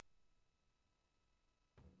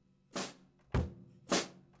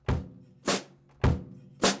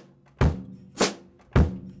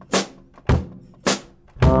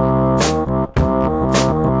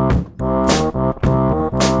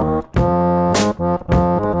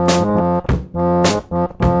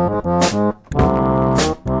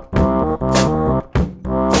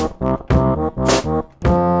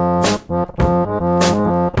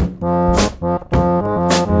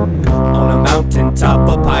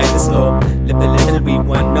by the slope lived the little wee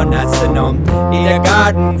one known as the gnome. He had a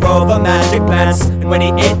garden grove of magic plants, and when he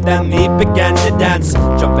ate them he began to dance,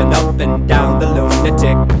 jumping up and down the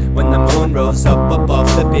lunatic when the moon rose up above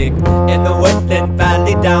the peak. In the woodland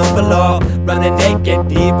valley down below, running naked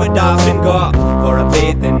he would often go for a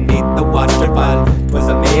bathing neath the waterfall. 'Twas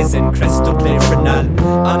amazing, crystal clear and all.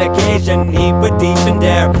 On occasion he would even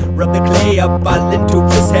dare rub the clay up all into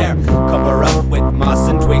his hair, cover up with moss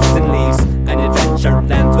and twigs and leaves, and adventure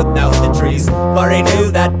lands without the trees. For he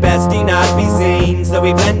knew that best he not be seen, so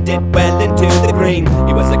he blended well into the green.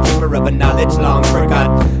 He was a keeper of a knowledge long forgot,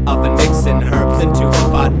 often mixing herbs into a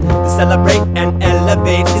pot to celebrate and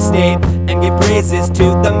elevate his state, and give praises to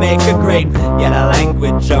the maker great. Yet a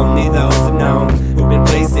language only those have known, who've been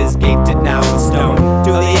places gated now with stone.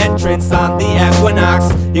 To the entrance on the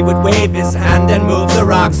equinox he would wave his hand and move the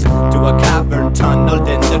rocks to a cavern tunneled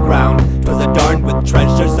in the ground. 'Twas adorned with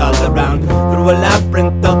treasures all around. Through a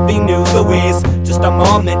labyrinth of he knew the ways, just a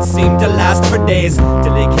moment seemed to last for days,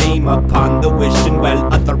 till he came upon the wishing well,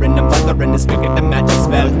 uttering and muttering his wicked the magic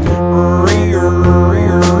spell.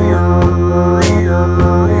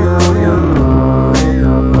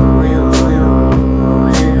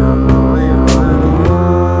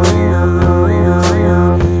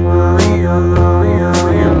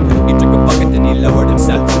 He took a bucket and he lowered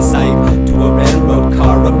himself inside to a railroad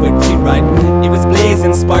car of which he'd ride. He was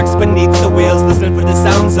blazing sparks beneath the wheels, listening for the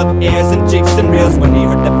sounds of airs and jigs and reels. When he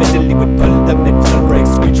heard the fiddle he would pull the middle brakes,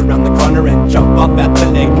 screech around the corner and jump off at the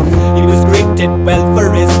lake. He was greeted well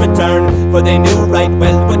for his return, for they knew right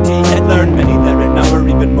well what he had learned. Many there in number,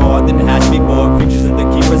 even more than had before, creatures of the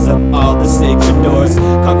keepers of all the sacred doors,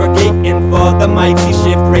 congregating for the mighty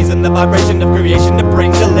shift, raising the vibration of creation to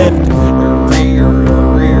bring the lift.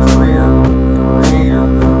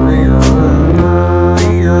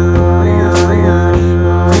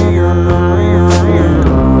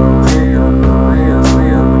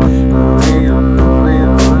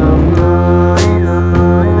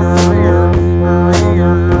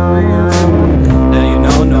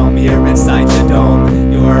 Inside the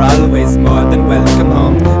dome, you are always more than welcome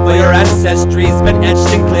home, for your ancestry's been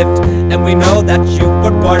etched and clipped, and we know that you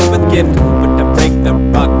were born with gift. But to break the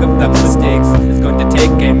rock of the mistakes, it's going to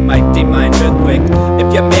take a mighty mind earthquake.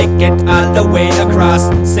 If you make it all the way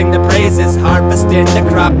across, sing the praises, harvesting the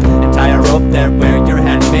crop, and tie a rope there where your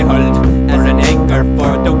hand may hold, as an anchor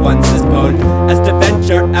for the ones as bold as to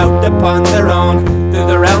venture out upon their own, through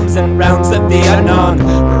the realms and rounds of the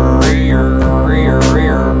unknown.